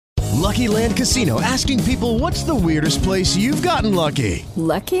Lucky Land Casino, asking people, what's the weirdest place you've gotten lucky?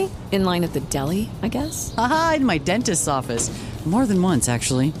 Lucky? In line at the deli, I guess? Aha, in my dentist's office. More than once,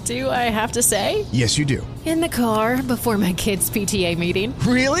 actually. Do I have to say? Yes, you do. In the car before my kids' PTA meeting.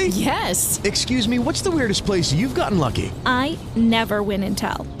 Really? Yes. Excuse me, what's the weirdest place you've gotten lucky? I never win and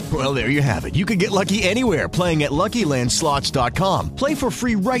tell. Well, there you have it. You can get lucky anywhere, playing at LuckyLandSlots.com. Play for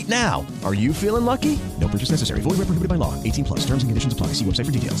free right now. Are you feeling lucky? No purchase necessary. Void where prohibited by law. 18 plus. Terms and conditions apply. See website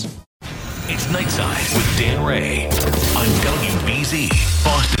for details. It's Nightside with Dan Ray on WBZ,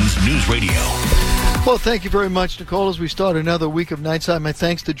 Boston's News Radio. Well, thank you very much, Nicole. As we start another week of Nightside, my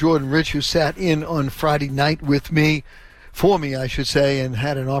thanks to Jordan Rich, who sat in on Friday night with me, for me, I should say, and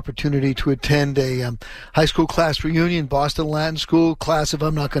had an opportunity to attend a high school class reunion, Boston Latin School class of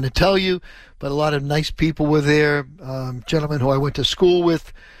I'm not going to tell you, but a lot of nice people were there, gentlemen who I went to school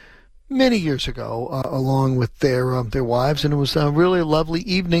with many years ago, along with their wives, and it was really a lovely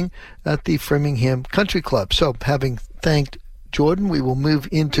evening at the Framingham Country Club. So, having thanked Jordan, we will move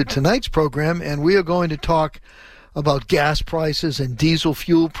into tonight's program, and we are going to talk about gas prices and diesel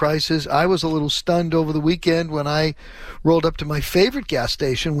fuel prices. I was a little stunned over the weekend when I rolled up to my favorite gas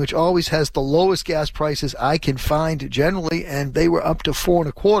station, which always has the lowest gas prices I can find generally, and they were up to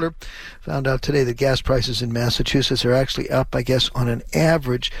 $4.25. Found out today that gas prices in Massachusetts are actually up, I guess, on an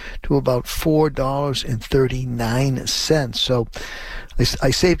average to about $4.39. So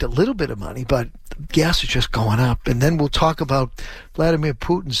I saved a little bit of money, but gas is just going up. And then we'll talk about Vladimir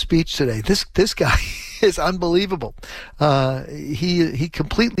Putin's speech today. This guy is unbelievable. He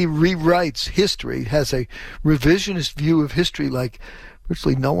completely rewrites history, has a revisionist view of history like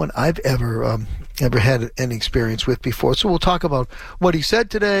virtually no one I've ever had any experience with before. So we'll talk about what he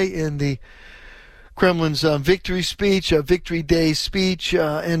said today in the Kremlin's victory speech, Victory Day speech,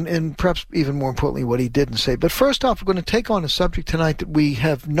 and perhaps even more importantly, what he didn't say. But first off, we're going to take on a subject tonight that we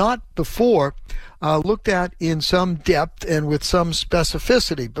have not before looked at in some depth and with some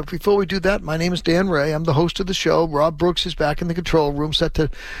specificity. But before we do that, my name is Dan Ray. I'm the host of the show. Rob Brooks is back in the control room, set to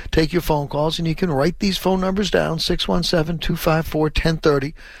take your phone calls, and you can write these phone numbers down,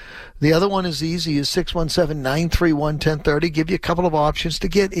 617-254-1030. The other one is easy, is 617-931-1030. Give you a couple of options to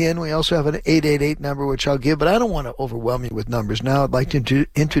get in. We also have an 888 number, which I'll give, but I don't want to overwhelm you with numbers now. I'd like to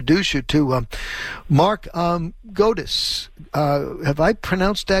introduce you to Mark Godis. Have I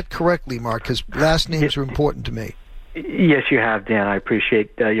pronounced that correctly, Mark? Because last names are important to me. Yes, you have, Dan. I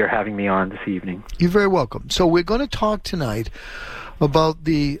appreciate your having me on this evening. You're very welcome. So we're going to talk tonight about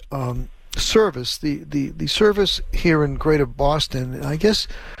the service, the service here in Greater Boston. I guess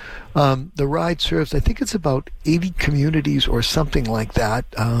the ride serves, I think it's about 80 communities or something like that.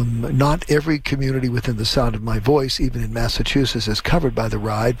 Not every community within the sound of my voice, even in Massachusetts, is covered by the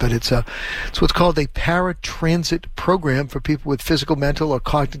ride, but it's what's called a paratransit program for people with physical, mental, or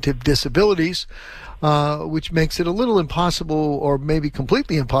cognitive disabilities, which makes it a little impossible or maybe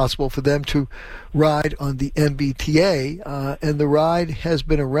completely impossible for them to ride on the MBTA. And the ride has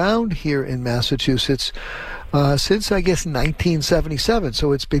been around here in Massachusetts since, I guess, 1977.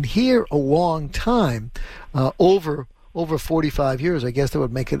 So it's been here a long time, over 45 years. I guess that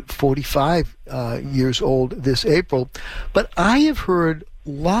would make it 45 years old this April. But I have heard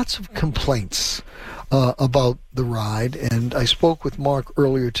lots of complaints about the ride, and I spoke with Mark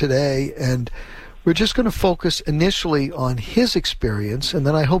earlier today, and we're just going to focus initially on his experience, and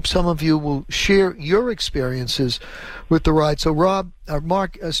then I hope some of you will share your experiences with the ride. So,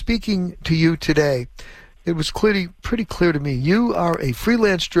 Mark, speaking to you today, it was pretty clear to me. You are a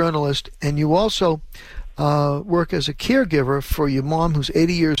freelance journalist, and you also work as a caregiver for your mom, who's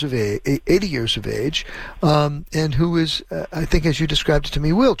 80 years of age, and who is, I think, as you described it to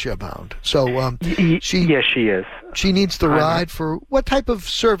me, wheelchair bound. So, yes, she is. She needs the ride for what type of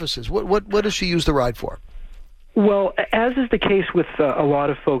services? What does she use the ride for? Well, as is the case with a lot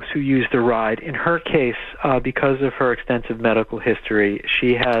of folks who use the ride, in her case, because of her extensive medical history,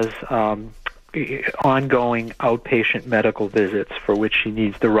 she has ongoing outpatient medical visits for which she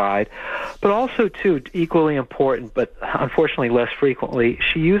needs the ride. But also, too, equally important, but unfortunately less frequently,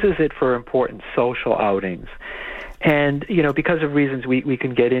 she uses it for important social outings. And, because of reasons we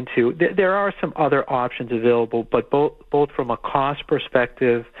can get into, there are some other options available, but both from a cost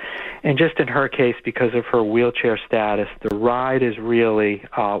perspective and just in her case, because of her wheelchair status, the ride is really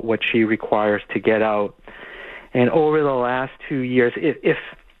what she requires to get out. And over the last 2 years,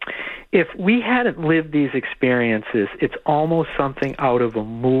 if we hadn't lived these experiences, it's almost something out of a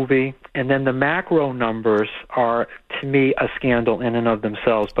movie. And then the macro numbers are, to me, a scandal in and of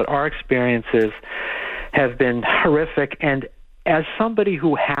themselves. But our experiences have been horrific. And as somebody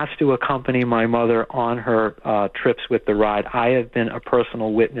who has to accompany my mother on her trips with the ride, I have been a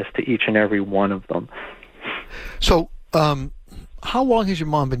personal witness to each and every one of them. So, how long has your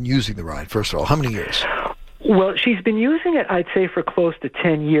mom been using the ride, first of all? How many years? Well, she's been using it, I'd say, for close to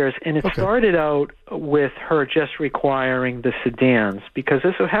 10 years, and it started out with her just requiring the sedans, because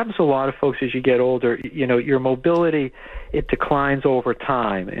this happens to a lot of folks as you get older. You know, your mobility, it declines over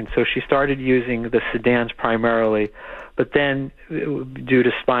time, and so she started using the sedans primarily, but then due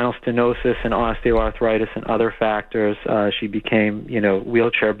to spinal stenosis and osteoarthritis and other factors, she became,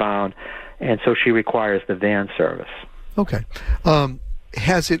 wheelchair bound, and so she requires the van service. Okay.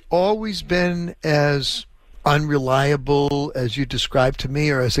 Has it always been as unreliable as you described to me,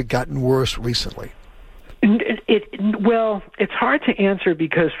 or has it gotten worse recently? Well, it's hard to answer,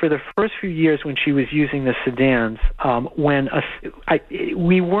 because for the first few years when she was using the sedans,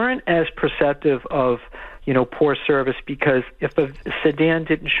 we weren't as perceptive of poor service, because if a sedan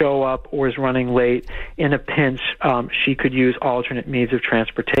didn't show up or was running late in a pinch, she could use alternate means of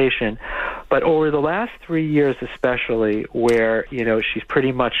transportation. But over the last 3 years especially, where, she's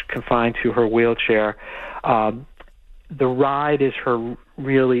pretty much confined to her wheelchair, the ride is her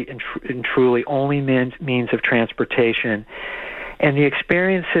really and truly only means of transportation. And the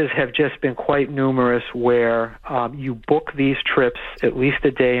experiences have just been quite numerous, where you book these trips at least a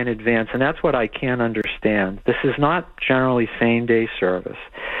day in advance, and that's what I can't understand. This is not generally same-day service.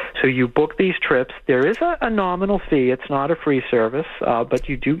 So you book these trips. There is a nominal fee. It's not a free service, but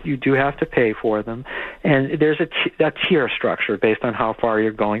you do have to pay for them. And there's a tier structure based on how far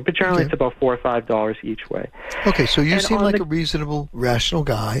you're going, but generally it's about $4 or $5 each way. Okay, so you seem like a reasonable, rational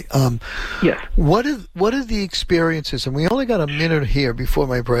guy. Yes. What are the experiences? And we only got a minute here before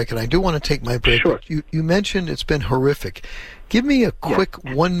my break, and I do want to take my break. Sure. But you mentioned it's been horrific. Give me a quick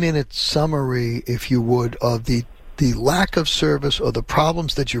 1-minute summary, if you would, of the lack of service or the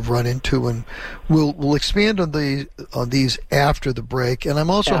problems that you've run into, and we'll expand on these after the break. And I'm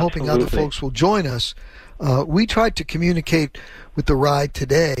also hoping other folks will join us. We tried to communicate with the ride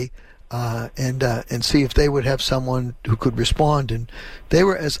today and see if they would have someone who could respond, and they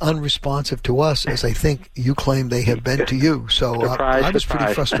were as unresponsive to us as I think you claim they have been to you. So I was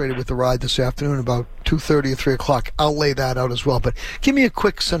pretty frustrated with the ride this afternoon about 2:30 or 3 o'clock. I'll lay that out as well. But give me a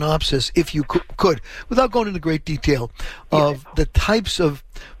quick synopsis, if you could, without going into great detail, of the types of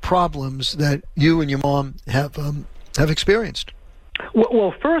problems that you and your mom have experienced.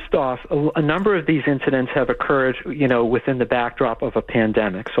 Well, first off, a number of these incidents have occurred, within the backdrop of a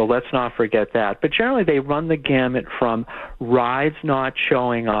pandemic, so let's not forget that. But generally, they run the gamut from rides not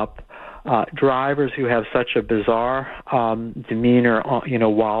showing up, drivers who have such a bizarre demeanor,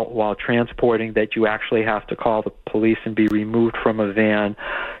 while transporting that you actually have to call the police and be removed from a van,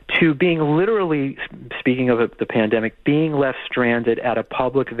 to being literally, speaking of the pandemic, being left stranded at a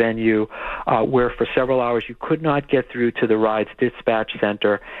public venue where for several hours you could not get through to the ride's dispatch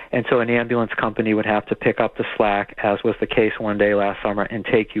center, and so an ambulance company would have to pick up the slack, as was the case one day last summer, and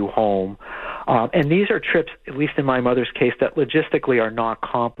take you home. And these are trips, at least in my mother's case, that logistically are not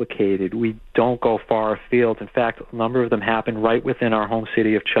complicated. We don't go far afield. In fact, a number of them happen right within our home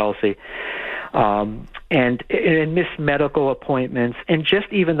city of Chelsea. And missed medical appointments, and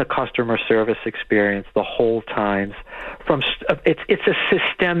just even the customer service experience the whole times. It's a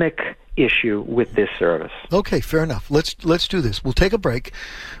systemic issue with this service. Okay, fair enough. Let's do this. We'll take a break.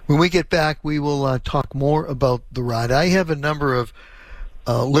 When we get back, we will talk more about the ride. I have a number of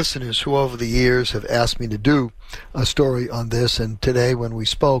listeners who over the years have asked me to do a story on this, and today when we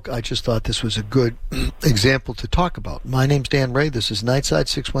spoke, I just thought this was a good example to talk about. My name's Dan Ray. This is Nightside,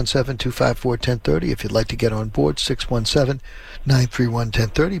 617-254-1030. If you'd like to get on board,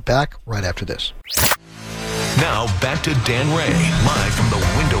 617-931-1030. Back right after this. Now back to Dan Ray, live from the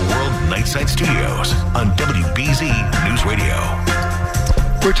Window World Nightside Studios on WBZ News Radio.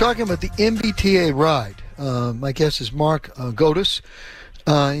 We're talking about the MBTA ride. My guest is Mark Godis.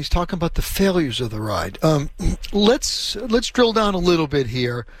 He's talking about the failures of the ride. Let's drill down a little bit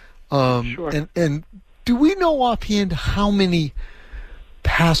here. Sure. And do we know offhand how many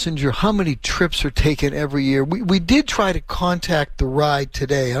trips are taken every year? We did try to contact the ride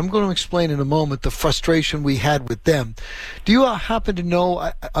today. I'm going to explain in a moment the frustration we had with them. Do you happen to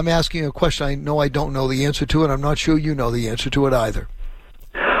know? I'm asking a question I know I don't know the answer to, and I'm not sure you know the answer to it either.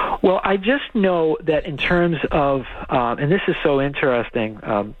 Well, I just know that in terms of, and this is so interesting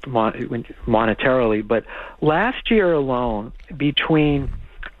monetarily, but last year alone, between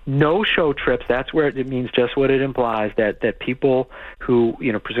no-show trips, that's where it means just what it implies, that people who,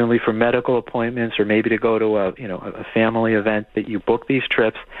 presumably for medical appointments or maybe to go to a family event, that you book these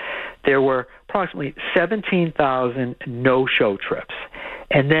trips, there were approximately 17,000 no-show trips.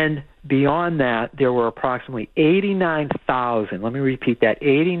 And then beyond that, there were approximately 89,000, let me repeat that,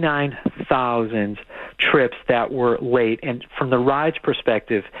 89,000 trips that were late. And from the ride's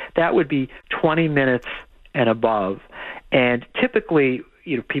perspective, that would be 20 minutes and above. And typically,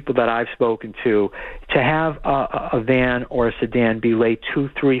 people that I've spoken to have a van or a sedan be late 2,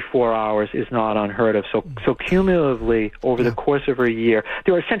 3, 4 hours is not unheard of. So cumulatively, over the course of a year,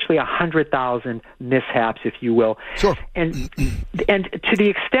 there are essentially 100,000 mishaps, if you will. Sure. And to the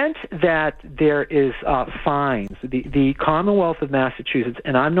extent that there is fines, the Commonwealth of Massachusetts,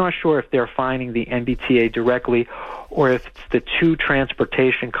 and I'm not sure if they're fining the MBTA directly or if it's the two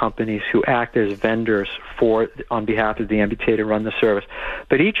transportation companies who act as vendors on behalf of the MBTA to run the service.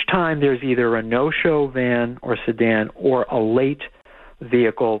 But each time there's either a no-show van or sedan or a late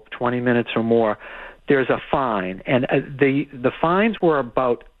vehicle, 20 minutes or more, there's a fine. And the fines were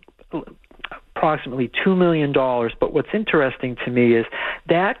about approximately $2 million. But what's interesting to me is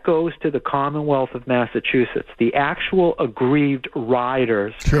that goes to the Commonwealth of Massachusetts. The actual aggrieved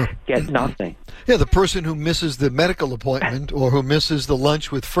riders get nothing. Yeah, the person who misses the medical appointment or who misses the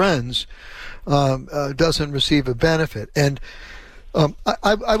lunch with friends doesn't receive a benefit. And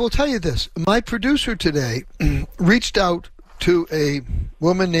I will tell you this. My producer today reached out to a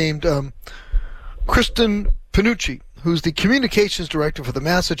woman named Kristen Panucci, who's the communications director for the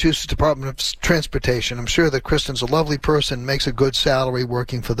Massachusetts Department of Transportation. I'm sure that Kristen's a lovely person, makes a good salary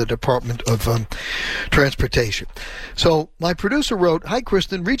working for the Department of Transportation. So my producer wrote, "Hi,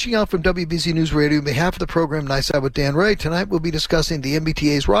 Kristen, reaching out from WBZ News Radio on behalf of the program Nice Side with Dan Ray. Tonight we'll be discussing the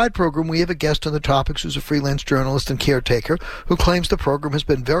MBTA's ride program. We have a guest on the topics who's a freelance journalist and caretaker who claims the program has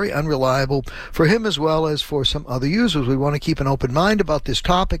been very unreliable for him as well as for some other users. We want to keep an open mind about this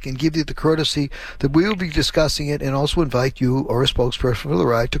topic and give you the courtesy that we will be discussing it and also invite you or a spokesperson for the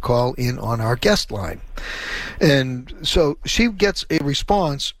ride to call in on our guest line." And so she gets a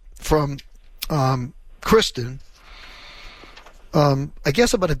response from Kristen, I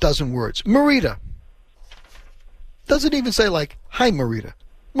guess about a dozen words. Marita. Doesn't even say like, "Hi, Marita."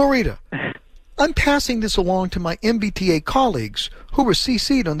 Marita, I'm passing this along to my MBTA colleagues who were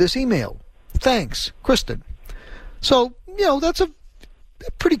CC'd on this email. Thanks, Kristen. So, that's a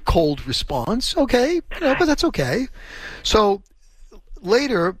pretty cold response, okay, but that's okay. So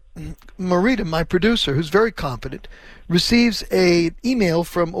later, Marita, my producer, who's very competent, receives an email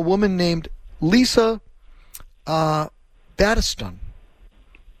from a woman named Lisa Battiston.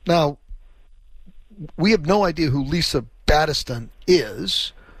 Now, we have no idea who Lisa Battiston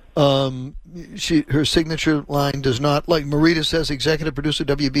is. Her signature line does not, like Marita says, executive producer,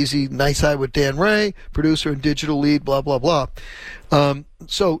 WBZ, Nice Side with Dan Ray, producer and digital lead, blah, blah, blah.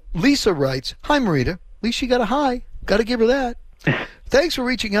 So Lisa writes, "Hi, Marita." At least she got a hi. Got to give her that. "Thanks for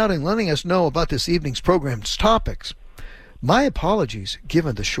reaching out and letting us know about this evening's program's topics. My apologies,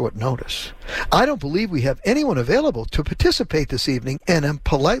 given the short notice. I don't believe we have anyone available to participate this evening and am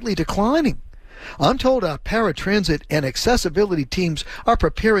politely declining. I'm told our paratransit and accessibility teams are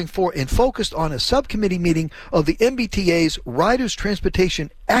preparing for and focused on a subcommittee meeting of the MBTA's Riders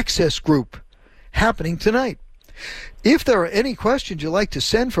Transportation Access Group happening tonight. If there are any questions you'd like to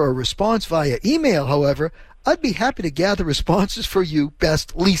send for a response via email, however, I'd be happy to gather responses for you,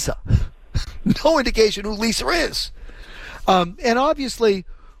 best Lisa." No indication who Lisa is. And obviously,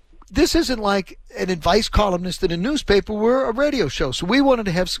 this isn't like an advice columnist in a newspaper. We're a radio show. So we wanted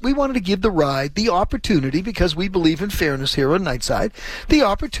to give the ride the opportunity, because we believe in fairness here on Nightside, the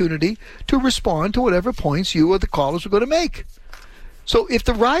opportunity to respond to whatever points you or the callers are going to make. So if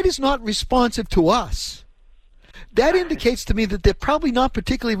the ride is not responsive to us, that indicates to me that they're probably not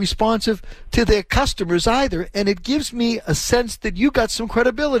particularly responsive to their customers either, and it gives me a sense that you got some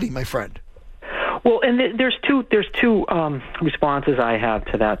credibility, my friend. Well, and there's two responses I have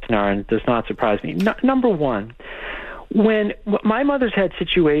to that scenario, and it does not surprise me. Number one, when my mother's had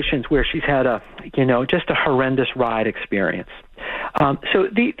situations where she's had just a horrendous ride experience. So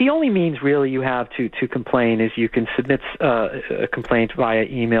the only means really you have to complain is you can submit a complaint via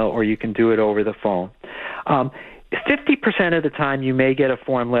email or you can do it over the phone. 50% of the time you may get a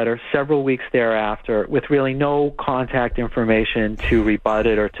form letter several weeks thereafter with really no contact information to rebut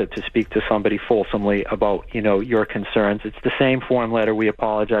it or to speak to somebody fulsomely about, your concerns. It's the same form letter. We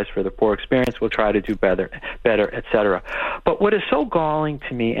apologize for the poor experience. We'll try to do better, etc. But what is so galling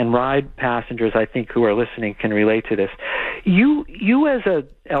to me, and ride passengers I think who are listening can relate to this, you as a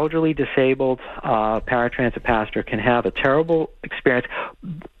elderly disabled paratransit passenger can have a terrible experience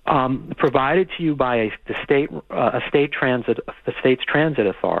provided to you by the state's transit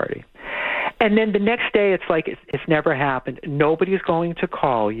authority, And then the next day, it's like it's never happened. Nobody's going to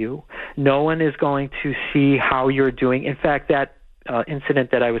call you. No one is going to see how you're doing. In fact, that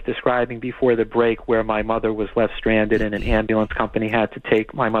incident that I was describing before the break where my mother was left stranded and an ambulance company had to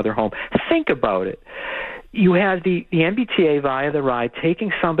take my mother home. Think about it. You have the MBTA via the ride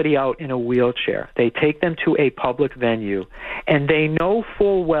taking somebody out in a wheelchair. They take them to a public venue, and they know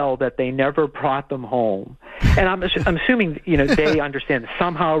full well that they never brought them home. And I'm assuming, they understand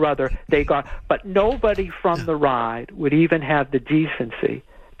somehow or other they got, but nobody from the ride would even have the decency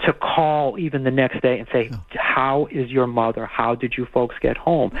to call even the next day and say, how is your mother? How did you folks get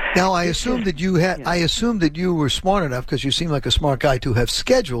home? Now, I assume that you had. I assume that you were smart enough, because you seem like a smart guy, to have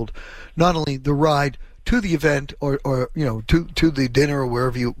scheduled not only the ride to the event or to the dinner or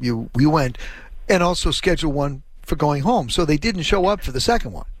wherever you went, and also schedule one for going home. So they didn't show up for the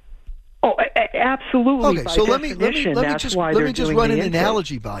second one. Oh, absolutely. Okay, so let me just run an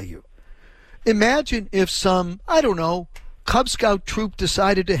analogy by you. Imagine if some, I don't know, Cub Scout troop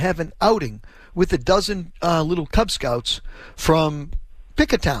decided to have an outing with a dozen little Cub Scouts from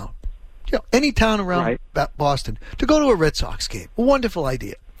pick a town, any town around Boston, to go to a Red Sox game. A wonderful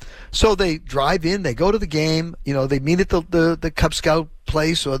idea. So they drive in, they go to the game, they meet at the Cub Scout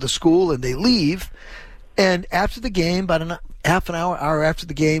place or the school, and they leave. And after the game, about half an hour after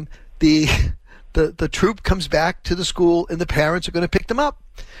the game, the troop comes back to the school, and the parents are going to pick them up.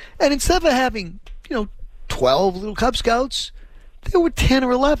 And instead of having, 12 little Cub Scouts, there were 10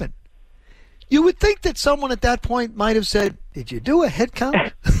 or 11. You would think that someone at that point might have said, did you do a head count?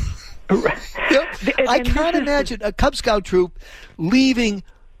 I can't imagine a Cub Scout troop leaving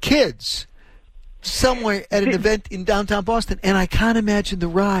kids somewhere at an event in downtown Boston, and I can't imagine the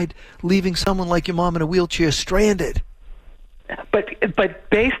ride leaving someone like your mom in a wheelchair stranded. But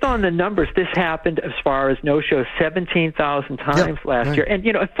based on the numbers, this happened as far as no-shows 17,000 times last year. And,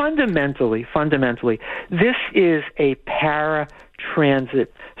 fundamentally, this is a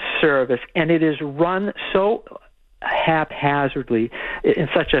para-transit service, and it is run so haphazardly, in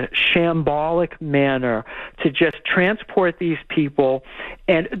such a shambolic manner, to just transport these people.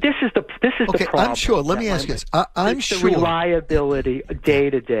 And this is the problem. I'm sure. Let me ask you this. I'm sure. The reliability day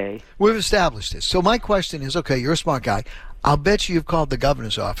to day. We've established this. So my question is, okay, you're a smart guy. I'll bet you've called the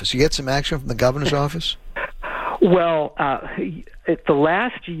governor's office. You get some action from the governor's office? Well, the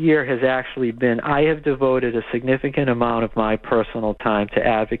last year has actually been, I have devoted a significant amount of my personal time to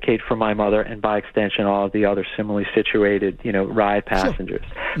advocate for my mother, and by extension all of the other similarly situated, ride passengers.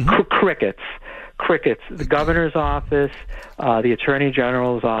 Sure. Mm-hmm. Crickets. The governor's office, the attorney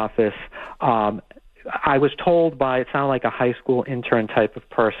general's office. I was told by, it sounded like a high school intern type of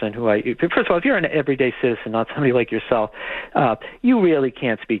person first of all, if you're an everyday citizen, not somebody like yourself, you really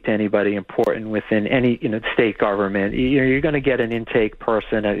can't speak to anybody important within any, state government. You're going to get an intake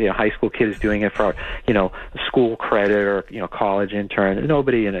person, a high school kid is doing it for, school credit or, college intern.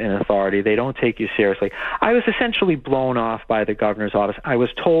 Nobody in authority. They don't take you seriously. I was essentially blown off by the governor's office. I was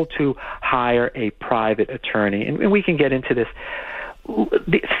told to hire a private attorney, and we can get into this.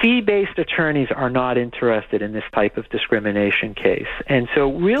 The fee-based attorneys are not interested in this type of discrimination case. And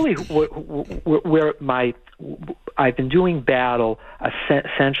so really I've been doing battle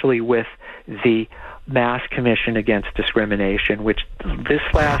essentially with the Mass Commission Against Discrimination, which this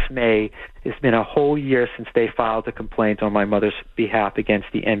last May, it's been a whole year since they filed a complaint on my mother's behalf against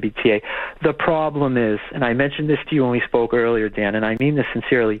the MBTA. The problem is, and I mentioned this to you when we spoke earlier, Dan, and I mean this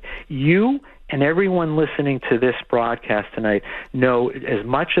sincerely, you and everyone listening to this broadcast tonight know as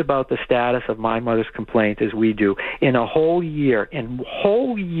much about the status of my mother's complaint as we do. In a whole year,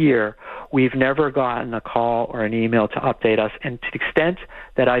 we've never gotten a call or an email to update us. And to the extent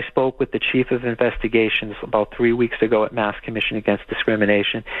that I spoke with the Chief of Investigations about 3 weeks ago at Mass Commission Against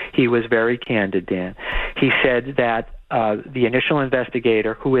Discrimination, he was very candid, Dan. He said that the initial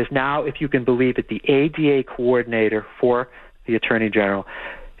investigator, who is now, if you can believe it, the ADA coordinator for the Attorney General,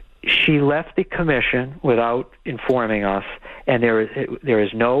 she left the commission without informing us, and there is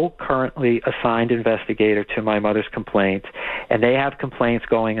no currently assigned investigator to my mother's complaint, and they have complaints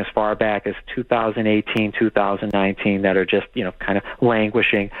going as far back as 2018, 2019 that are just, kind of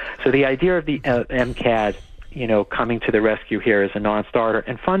languishing. So the idea of the MCAD, coming to the rescue here is a non-starter.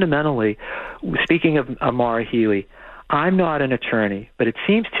 And fundamentally, speaking of Maura Healey, I'm not an attorney, but it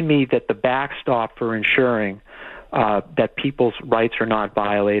seems to me that the backstop for ensuring that people's rights are not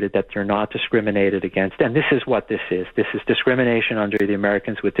violated, that they're not discriminated against. And this is what this is. This is discrimination under the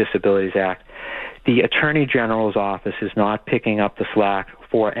Americans with Disabilities Act. The Attorney General's office is not picking up the slack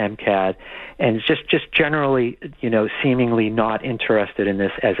for MCAD, and just generally, seemingly not interested in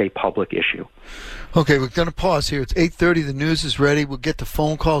this as a public issue. Okay, we're going to pause here. It's 8:30. The news is ready. We'll get to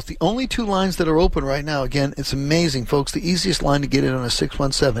phone calls. The only two lines that are open right now, again, it's amazing, folks. The easiest line to get in on is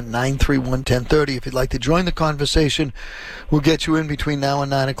 617-931-1030. If you'd like to join the conversation, we'll get you in between now and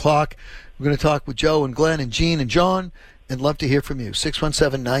 9 o'clock. We're going to talk with Joe and Glenn and Gene and John, and love to hear from you.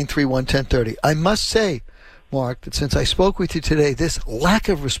 617-931-1030. I must say, Mark, that since I spoke with you today, this lack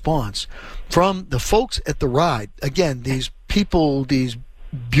of response from the folks at the ride, again, these people, these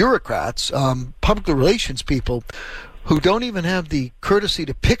bureaucrats, public relations people, who don't even have the courtesy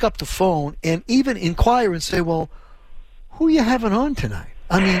to pick up the phone and even inquire and say, well, who are you having on tonight?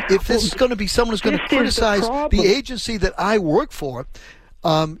 I mean, if this is going to be someone who's going to criticize the agency that I work for,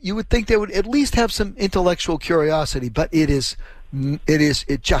 you would think they would at least have some intellectual curiosity, but it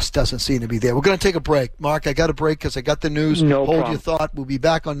just doesn't seem to be there. We're going to take a break. Mark, I got a break because I got the news. No Hold problem. your thought. We'll be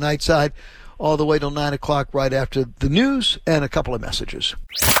back on Nightside all the way till 9 o'clock right after the news and a couple of messages.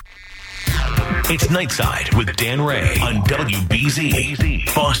 It's Nightside with Dan Ray on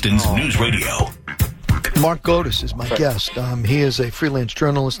WBZ, Boston's News Radio. Mark Godis is my guest. He is a freelance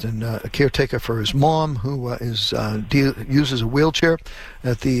journalist and a caretaker for his mom, who uses a wheelchair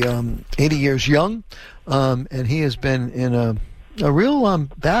at the 80 years young, and he has been in a real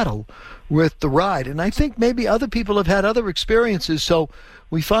battle with the ride. And I think maybe other people have had other experiences, so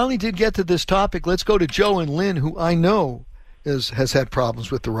we finally did get to this topic. Let's go to Joe and Lynn, who I know has had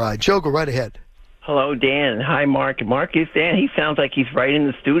problems with the ride. Joe, go right ahead. Hello, Dan. Hi, Mark. Mark is Dan. He sounds like he's right in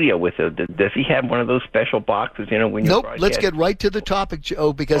the studio with it. Does he have one of those special boxes? When you're Nope. Let's get right to the topic,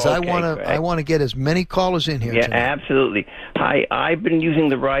 Joe, because okay, I want to get as many callers in here. Yeah, tonight. absolutely. I've been using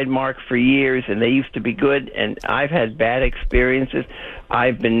the ride, Mark, for years, and they used to be good. And I've had bad experiences.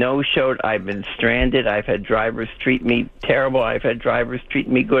 I've been no-showed. I've been stranded. I've had drivers treat me terrible. I've had drivers treat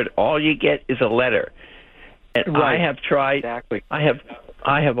me good. All you get is a letter. And right. I have tried. Exactly.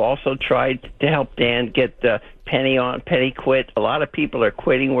 I have also tried to help Dan get Penny quit. A lot of people are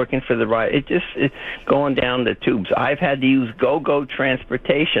quitting working for the ride. It's going down the tubes. I've had to use Go-Go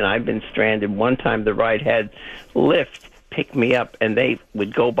transportation. I've been stranded. One time the ride had Lyft pick me up, and they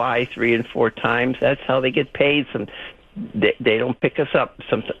would go by 3 and 4 times. That's how they get paid. They don't pick us up.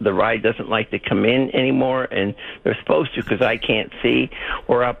 The ride doesn't like to come in anymore, and they're supposed to because I can't see.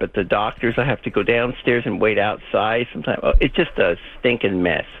 We're up at the doctor's. I have to go downstairs and wait outside sometimes. It's just a stinking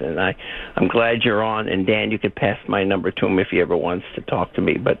mess, and I'm glad you're on. And, Dan, you could pass my number to him if he ever wants to talk to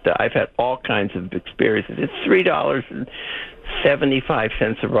me. But I've had all kinds of experiences. It's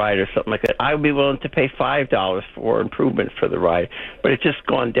 $3.75 a ride or something like that. I would be willing to pay $5 for improvement for the ride, but it's just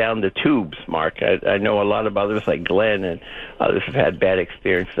gone down the tubes, Mark. I know a lot of others like Glenn and others have had bad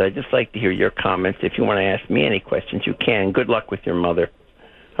experiences. I'd just like to hear your comments. If you want to ask me any questions, you can. Good luck with your mother.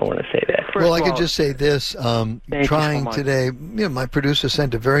 I want to say that. Well, I could just say this. Trying so today, my producer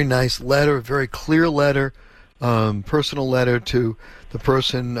sent a very nice letter, a very clear letter, personal letter to the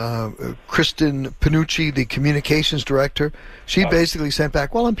person, Kristen Panucci, the communications director. She basically sent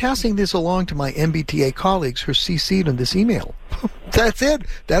back, well, I'm passing this along to my MBTA colleagues who are CC'd on this email. That's it.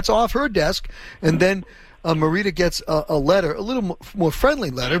 That's off her desk. And then Marita gets a letter, a little more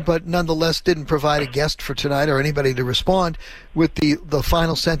friendly letter, but nonetheless didn't provide a guest for tonight or anybody to respond with the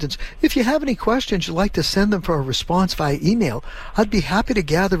final sentence. If you have any questions you'd like to send them for a response via email, I'd be happy to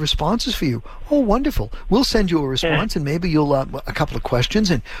gather responses for you. Oh, wonderful. We'll send you a response, and maybe you'll a couple of questions,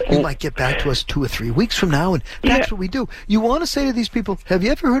 and you might get back to us 2 or 3 weeks from now, and that's what we do. You want to say to these people, have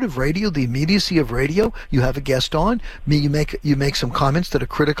you ever heard of radio, the immediacy of radio? You have a guest on, you make some comments that are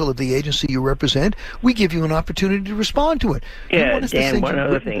critical of the agency you represent. We give you an opportunity to respond to it. Yeah, Dan, one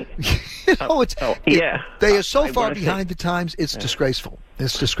other thing. They are so far behind the times, it's disgraceful.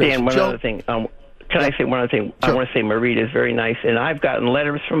 It's disgraceful. Dan, one other thing. Can I say one other thing? Sure. I want to say Marita is very nice, and I've gotten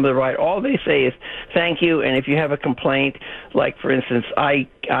letters from the ride. All they say is thank you, and if you have a complaint, like, for instance, I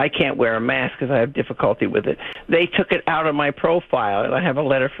can't wear a mask because I have difficulty with it. They took it out of my profile, and I have a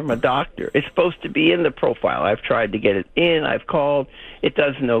letter from a doctor. It's supposed to be in the profile. I've tried to get it in. I've called. It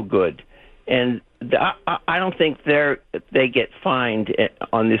does no good. And I don't think they get fined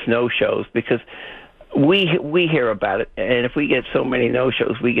on these no-shows because we hear about it, and if we get so many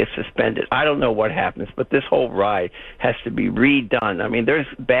no-shows, we get suspended. I don't know what happens, but this whole ride has to be redone. I mean, there's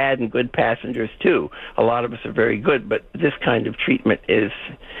bad and good passengers too. A lot of us are very good, but this kind of treatment is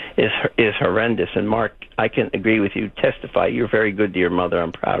horrendous. And Mark, I can agree with you. Testify. You're very good to your mother.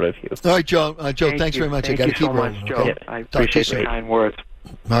 I'm proud of you. All right, Joe. Thanks very much. I got to keep rolling. Joe. Okay? I appreciate the kind words.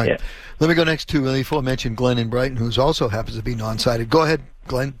 All right. Yeah. Let me go next to the aforementioned Glenn in Brighton, who also happens to be non-sighted. Go ahead,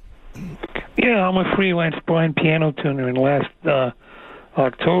 Glenn. Yeah, I'm a freelance blind piano tuner, and last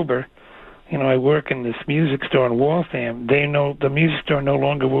October, I work in this music store in Waltham. The music store no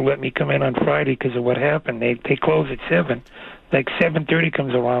longer will let me come in on Friday because of what happened. They close at 7. Like 7:30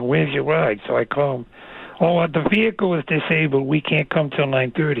 comes around. Where's your ride? So I call them. Oh, the vehicle is disabled. We can't come till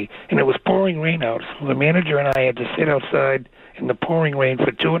 9:30. And it was pouring rain out. So the manager and I had to sit outside in the pouring rain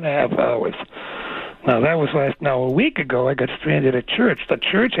for 2.5 hours. Now, that was a week ago, I got stranded at church. The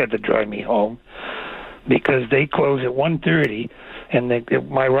church had to drive me home because they close at 1:30, and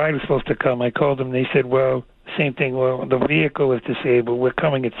my ride was supposed to come. I called them. They said, well, same thing. Well, the vehicle is disabled. We're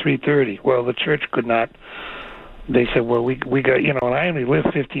coming at 3:30. Well, the church could not. They said, well, we got, and I only live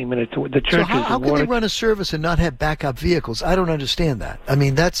 15 minutes away. The church. So how can they run a service and not have backup vehicles? I don't understand that. I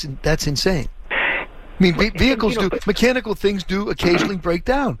mean, that's insane. I mean, vehicles mechanical things do occasionally break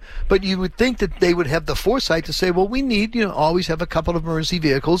down, but you would think that they would have the foresight to say, well, we need, always have a couple of emergency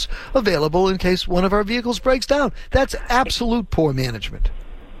vehicles available in case one of our vehicles breaks down. That's absolute poor management.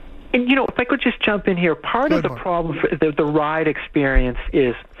 And, if I could just jump in here, part of the problem for the ride experience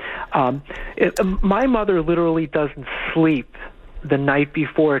is my mother literally doesn't sleep the night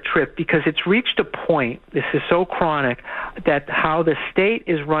before a trip because it's reached a point, this is so chronic, that how the state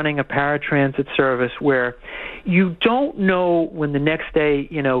is running a paratransit service where you don't know when the next day,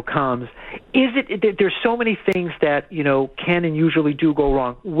 comes. There's so many things that, can and usually do go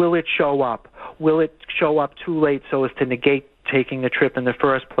wrong. Will it show up? Will it show up too late so as to negate taking the trip in the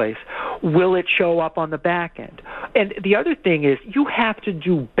first place? Will it show up on the back end? And the other thing is you have to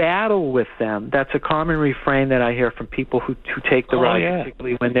do battle with them. That's a common refrain that I hear from people who take the ride,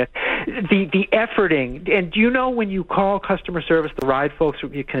 particularly when they're the efforting. And do you know when you call customer service, the ride folks,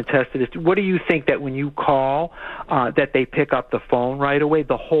 you can attest to this, what do you think that when you call that they pick up the phone right away?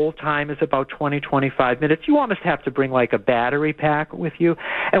 The whole time is about 20, 25 minutes. You almost have to bring like a battery pack with you.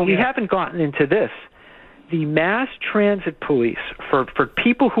 And we haven't gotten into this. The mass transit police, for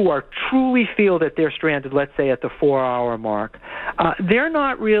people who are truly feel that they're stranded, let's say at the 4-hour mark, they're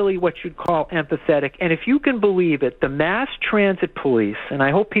not really what you'd call empathetic. And if you can believe it, the mass transit police, and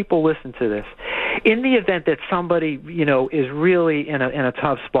I hope people listen to this, in the event that somebody, is really in a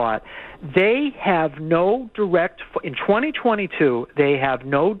tough spot, they have no direct, in 2022, they have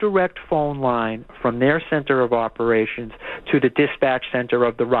no direct phone line from their center of operations to the dispatch center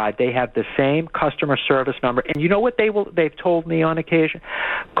of the ride. They have the same customer service number. And you know what they've told me on occasion?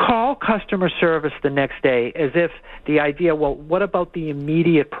 Call customer service the next day as if the idea, well, what about the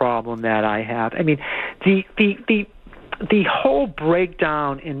immediate problem that I have? I mean, the whole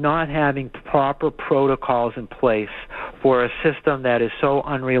breakdown in not having proper protocols in place for a system that is so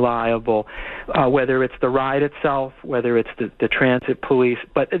unreliable, whether it's the ride itself, whether it's the transit police,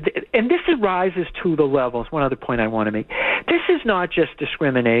 and this rises to the levels. One other point I want to make. This is not just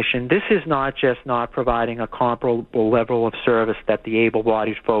discrimination. This is not just not providing a comparable level of service that the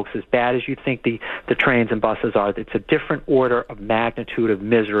able-bodied folks, as bad as you think the trains and buses are, it's a different order of magnitude of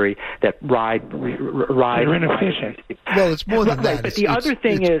misery that ride They're inefficient. Well, it's more than that. Right, but the other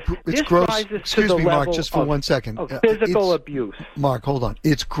thing is, this gross, rises to the me, level Mark, just for 1 second. Of physical abuse. Mark, hold on.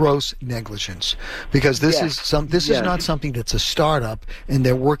 It's gross negligence because this is not something that's a startup and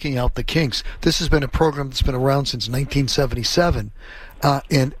they're working out the kinks. This has been a program that's been around since 1977.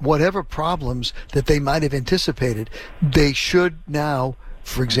 And whatever problems that they might have anticipated, they should now,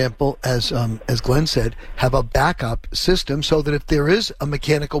 for example, as Glenn said, have a backup system so that if there is a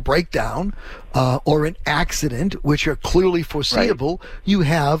mechanical breakdown or an accident, which are clearly foreseeable, you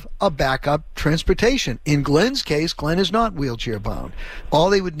have a backup transportation. In Glenn's case, Glenn is not wheelchair bound. All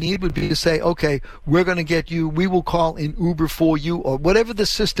they would need would be to say, okay, we're going to get you, we will call in Uber for you, or whatever the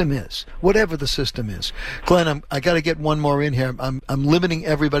system is. Glenn, I got to get one more in here. I'm limiting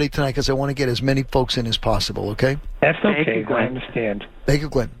everybody tonight because I want to get as many folks in as possible, okay? That's okay, I understand. Thank you,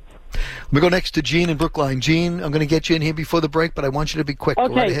 Glenn. Let me go next to Gene in Brookline. Gene, I'm going to get you in here before the break, but I want you to be quick. Okay,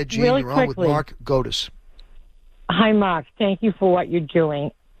 go right ahead, Gene. really You're on with quickly. Mark Godis. Hi, Mark. Thank you for what you're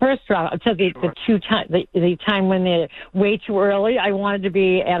doing. First off, I'll tell you the time when they're way too early. I wanted to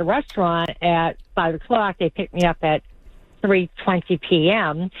be at a restaurant at 5 o'clock. They picked me up at 3:20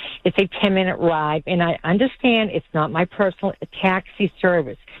 p.m. It's a 10-minute ride, and I understand it's not my personal taxi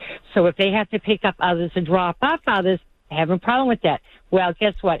service. So if they have to pick up others and drop off others, I have a problem with that. Well,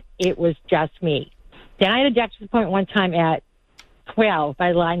 guess what? It was just me. Then I had a doctor's appointment one time at 12.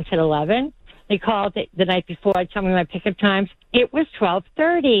 My line said 11. They called the night before. Told me my pickup times. It was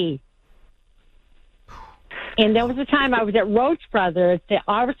 12:30. And there was a time I was at Roach Brothers.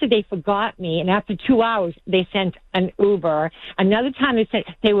 Obviously, they forgot me, and after 2 hours, they sent an Uber. Another time, they said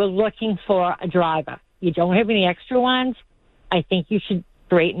they were looking for a driver. You don't have any extra ones? I think you should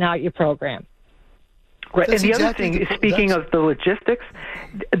straighten out your program. Right, That's and the exactly other thing, speaking of the logistics,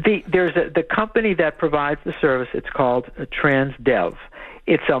 there's the company that provides the service. It's called Transdev.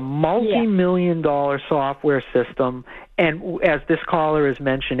 It's a multi-million-dollar software system, and as this caller is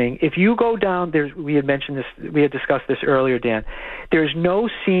mentioning, if you go down, we had discussed this earlier, Dan. There's no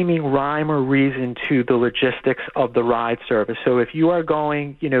seeming rhyme or reason to the logistics of the ride service. So if you are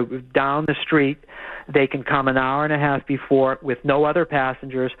going, down the street, they can come an hour and a half before with no other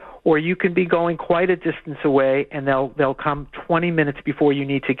passengers, or you can be going quite a distance away and they'll come 20 minutes before you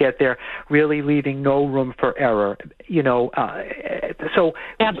need to get there, really leaving no room for error. So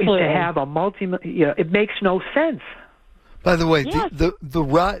Absolutely. To have a it makes no sense. By the way, the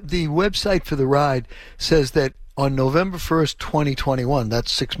website for the ride says that on November 1st, 2021,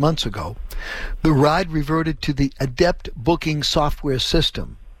 that's 6 months ago, the ride reverted to the Adept booking software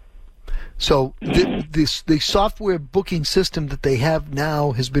system. So the software booking system that they have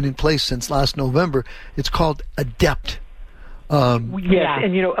now has been in place since last November. It's called Adept. Yes,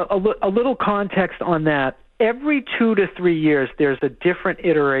 and a little context on that. Every 2 to 3 years, there's a different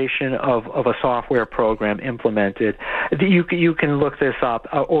iteration of a software program implemented. You can look this up.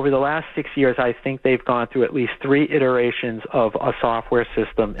 Over the last 6 years, I think they've gone through at least 3 iterations of a software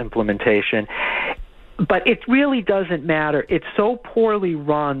system implementation. But it really doesn't matter. It's so poorly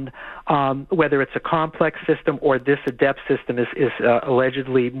run, whether it's a complex system or this Adept system is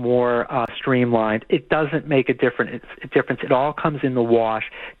allegedly more streamlined. It doesn't make a difference. It all comes in the wash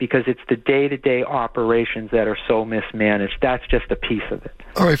because it's the day-to-day operations that are so mismanaged. That's just a piece of it.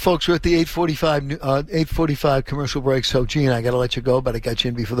 All right, folks, we're at the 8:45 commercial break. So, Gene, I got to let you go, but I got you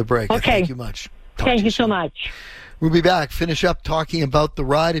in before the break. Okay. Thank you much. Thank you so much. We'll be back, finish up talking about the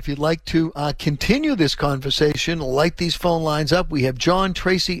ride. If you'd like to continue this conversation, light these phone lines up. We have John,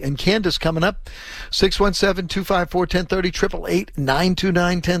 Tracy, and Candace coming up. 617-254-1030,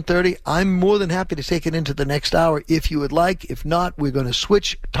 888-929-1030. I'm more than happy to take it into the next hour if you would like. If not, we're going to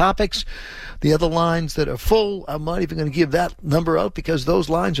switch topics. The other lines that are full, I'm not even going to give that number out because those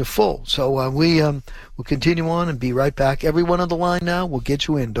lines are full. So we'll continue on and be right back. Everyone on the line now, we'll get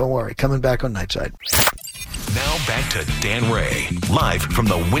you in. Don't worry. Coming back on Nightside. Now back to Dan Ray, live from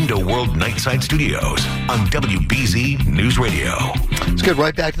the Window World Nightside Studios on WBZ News Radio. Let's get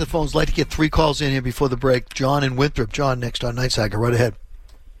right back to the phones. I'd like to get 3 calls in here before the break. John and Winthrop. John, next on Nightside. Go right ahead.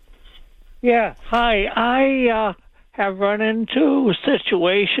 Yeah, hi. I have run into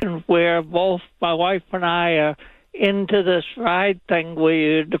situations where both my wife and I are into this ride thing where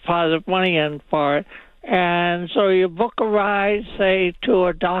you deposit money in for it. And so you book a ride, say, to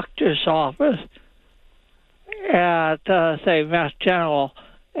a doctor's office at, say, Mass General,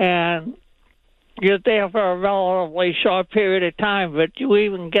 and you're there for a relatively short period of time, but you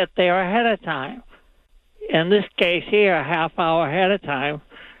even get there ahead of time. In this case here, a half hour ahead of time.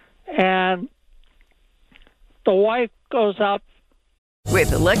 And the wife goes up. With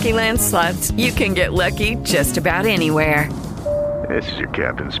the Lucky Land Slots, you can get lucky just about anywhere. This is your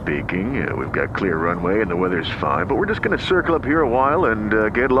captain speaking. We've got clear runway and the weather's fine, but we're just going to circle up here a while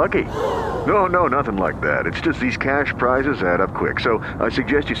and get lucky. No, nothing like that. It's just these cash prizes add up quick. So I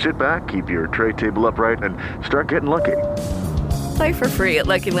suggest you sit back, keep your tray table upright, and start getting lucky. Play for free at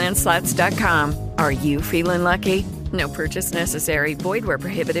LuckyLandSlots.com. Are you feeling lucky? No purchase necessary. Void where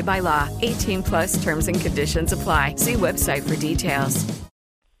prohibited by law. 18+ terms and conditions apply. See website for details.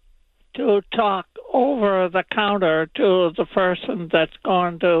 To talk over the counter to the person that's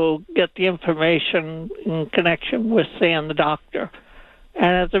going to get the information in connection with seeing the doctor.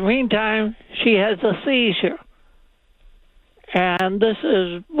 And at the meantime, she has a seizure. And this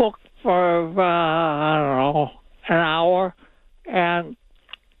is booked for, an hour. And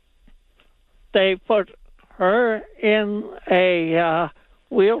they put her in a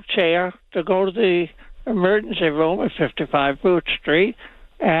wheelchair to go to the emergency room at 55 Root Street.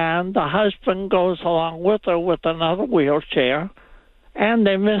 And the husband goes along with her with another wheelchair, and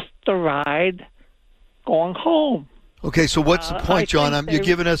they missed the ride going home. Okay, so what's the point, John? You're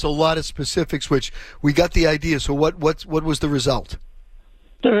giving us a lot of specifics, which we got the idea. So what was the result?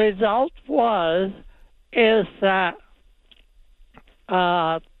 The result is that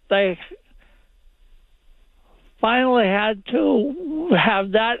they finally had to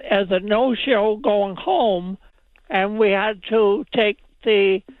have that as a no-show going home, and we had to take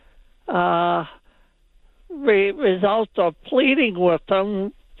the result of pleading with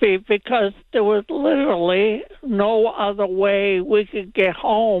them because there was literally no other way we could get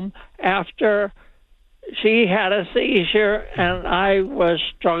home after she had a seizure and I was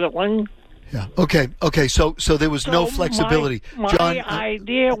struggling. Yeah. Okay. So there was no flexibility. My John,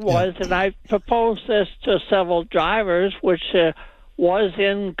 idea was, and I proposed this to several drivers, which was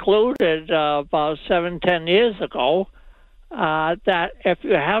included about 7-10 years ago, that if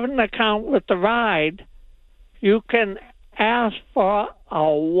you have an account with the ride, you can ask for a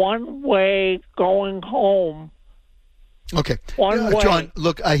one-way going home. Okay, One way. John.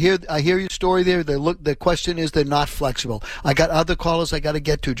 Look, I hear your story there. The question is they're not flexible. I got other callers I got to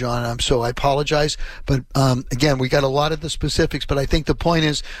get to, John. So I apologize, but again, we got a lot of the specifics. But I think the point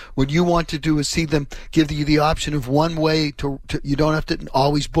is, what you want to do is see them give you the option of one way to you don't have to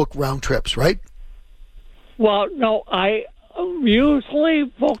always book round trips, right? Well, no, I usually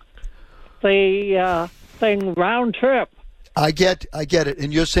book the thing round trip. I get it,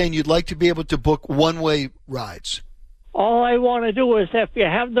 and you're saying you'd like to be able to book one-way rides. All I want to do is, if you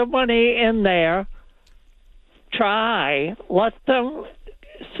have the money in there, let them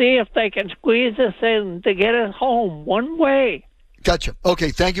see if they can squeeze us in to get us home one way. Gotcha.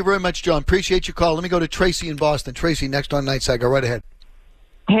 Okay, thank you very much, John. Appreciate your call. Let me go to Tracy in Boston. Tracy, next on Nightside. Go right ahead.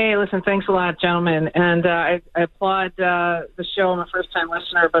 Hey, listen, thanks a lot, gentlemen. And I applaud the show. I'm a first-time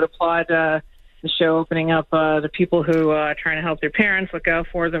listener, but applaud the show opening up the people who are trying to help their parents, look out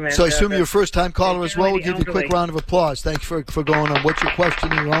for them. And, so I assume you're a first-time caller as well. We'll give you a quick round of applause. Thanks for going on. What's your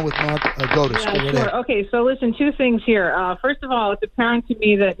question? You're on with Mark Gotis. Yeah, sure. Okay, so listen, two things here. First of all, it's apparent to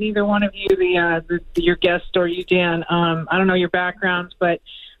me that neither one of you, your guest or you, Dan, I don't know your backgrounds, but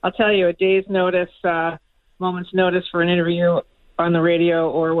I'll tell you, a day's notice, moment's notice for an interview on the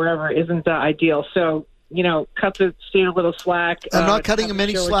radio or wherever isn't ideal. So, cut the state a little slack. I'm not cutting them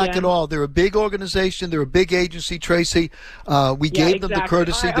any slack at all. They're a big organization. They're a big agency, Tracy. We gave them the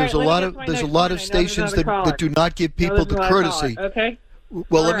courtesy. There's a lot of stations that do not give people the courtesy. Okay.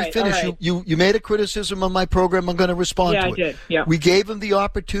 Well, let me finish. You made a criticism of my program. I'm going to respond to it. Yeah, I did. Yeah. We gave them the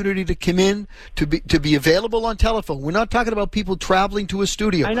opportunity to come in, to be available on telephone. We're not talking about people traveling to a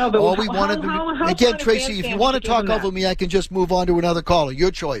studio. I know, but all we wanted again, Tracy, if you want to talk over me, I can just move on to another caller.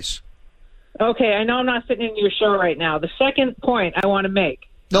 Your choice. Okay, I know I'm not sitting in your show right now. The second point I want to make.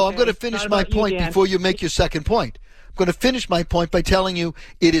 No, I'm going to finish my point before you make your second point. I'm going to finish my point by telling you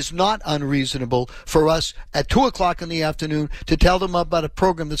it is not unreasonable for us at 2 o'clock in the afternoon to tell them about a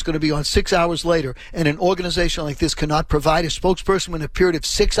program that's going to be on 6 hours later, and an organization like this cannot provide a spokesperson in a period of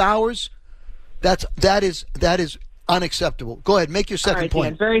 6 hours. That is unacceptable. Go ahead, make your second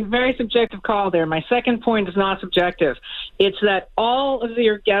point. Dan, very, very subjective call there. My second point is not subjective. It's that all of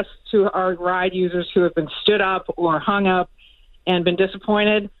your guests who are ride users who have been stood up or hung up and been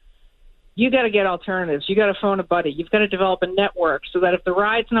disappointed, you got to get alternatives. You got to phone a buddy. You've got to develop a network so that if the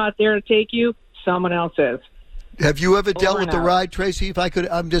ride's not there to take you, someone else is. Have you ever dealt with the ride, Tracy? If I could,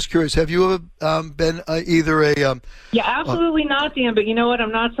 I'm just curious. Have you ever been either a? Yeah, absolutely not, Dan. But you know what?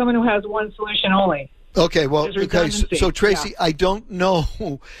 I'm not someone who has one solution only. Okay, well, okay. So Tracy, I don't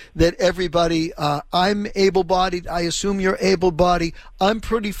know that everybody. I'm able-bodied. I assume you're able-bodied. I'm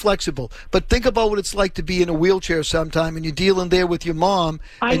pretty flexible. But think about what it's like to be in a wheelchair sometime, and you're dealing there with your mom,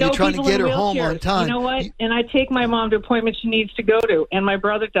 and you're trying to get her home on time. You know what? And I take my mom to appointments she needs to go to, and my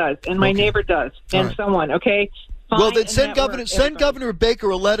brother does, and my neighbor does, and someone. Okay. Well, then send Governor Baker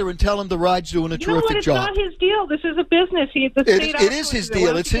a letter and tell him the ride's doing a terrific job. It's not his deal. This is a business. It is his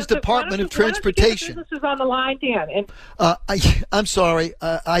deal. It's his Department of Transportation. This is on the line, Dan. I'm sorry.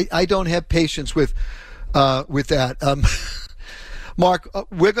 I don't have patience with that. Mark,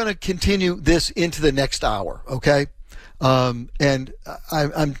 we're going to continue this into the next hour, okay? And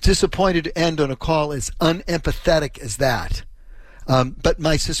I'm disappointed to end on a call as unempathetic as that. But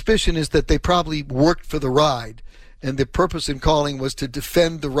my suspicion is that they probably worked for the ride, and the purpose in calling was to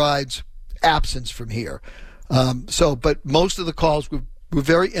defend the ride's absence from here. But most of the calls were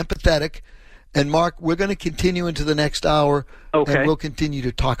very empathetic. And Mark, we're going to continue into the next hour, and we'll continue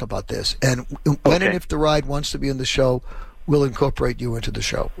to talk about this. And when and if the ride wants to be on the show, we'll incorporate you into the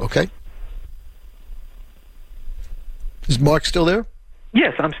show. Okay? Is Mark still there?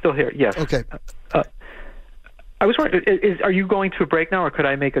 Yes, I'm still here. Yes. Okay. I was wondering, are you going to a break now, or could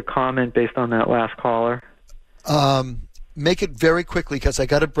I make a comment based on that last caller? Make it very quickly, because I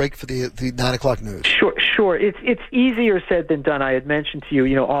got a break for the 9 o'clock news. Sure. It's easier said than done. I had mentioned to you,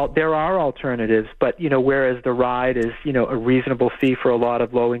 there are alternatives, but whereas the ride is, a reasonable fee for a lot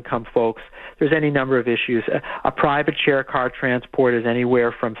of low-income folks, there's any number of issues. A private share car transport is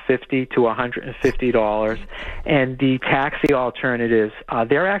anywhere from $50 to $150, and the taxi alternatives,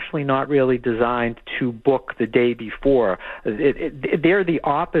 they're actually not really designed to book the day before. They're the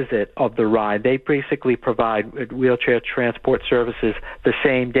opposite of the ride. They basically provide wheelchair transport services the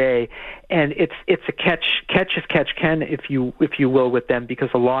same day, and it's a catch as catch can, if you will, with them, because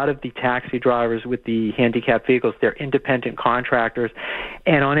a lot of the taxi drivers with the handicapped vehicles, they're independent contractors,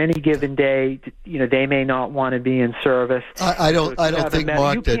 and on any given day, they may not want to be in service. I don't think,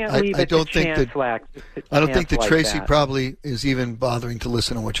 Mark, that I don't think that Tracy probably is even bothering to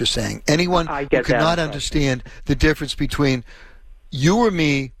listen to what you're saying. Anyone who cannot understand the difference between you or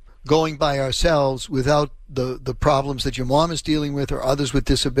me going by ourselves without the problems that your mom is dealing with or others with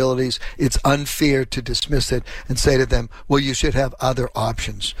disabilities, it's unfair to dismiss it and say to them, well, you should have other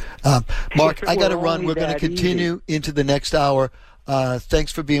options. Mark, I got to run. We're going to continue into the next hour.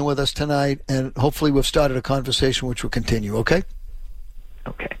 Thanks for being with us tonight, and hopefully we've started a conversation which will continue, okay?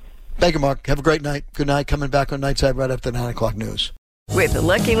 Okay. Thank you, Mark. Have a great night. Good night. Coming back on Nightside right after 9 o'clock news. With the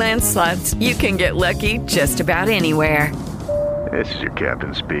Lucky Land Slots, you can get lucky just about anywhere. This is your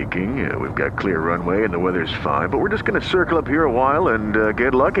captain speaking. We've got clear runway and the weather's fine, but we're just going to circle up here a while and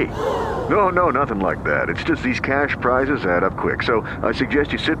get lucky. No, nothing like that. It's just these cash prizes add up quick. So I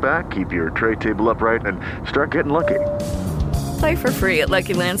suggest you sit back, keep your tray table upright, and start getting lucky. Play for free at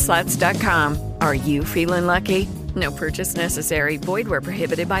LuckyLandSlots.com. Are you feeling lucky? No purchase necessary. Void where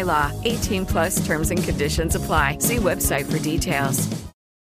prohibited by law. 18+ terms and conditions apply. See website for details.